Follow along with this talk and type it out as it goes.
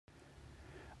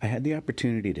I had the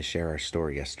opportunity to share our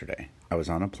story yesterday. I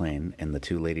was on a plane, and the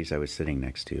two ladies I was sitting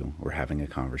next to were having a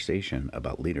conversation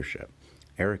about leadership.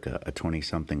 Erica, a 20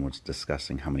 something, was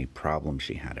discussing how many problems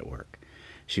she had at work.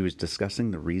 She was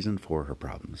discussing the reason for her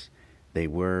problems. They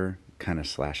were, kind of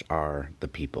slash are, the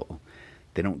people.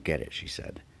 They don't get it, she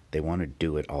said. They want to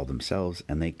do it all themselves,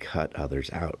 and they cut others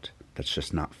out. That's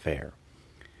just not fair.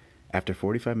 After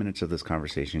 45 minutes of this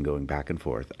conversation going back and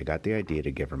forth, I got the idea to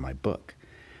give her my book.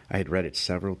 I had read it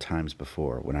several times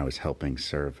before when I was helping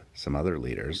serve some other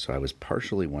leaders, so I was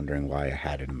partially wondering why I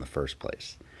had it in the first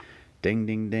place. Ding,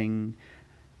 ding, ding.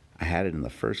 I had it in the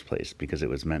first place because it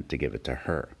was meant to give it to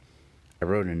her. I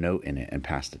wrote a note in it and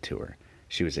passed it to her.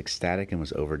 She was ecstatic and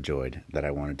was overjoyed that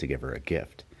I wanted to give her a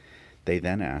gift. They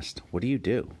then asked, "What do you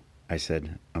do?" I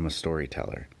said, "I'm a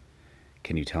storyteller."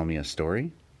 "Can you tell me a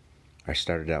story?" I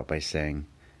started out by saying,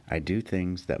 "I do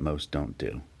things that most don't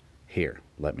do. Here,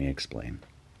 let me explain."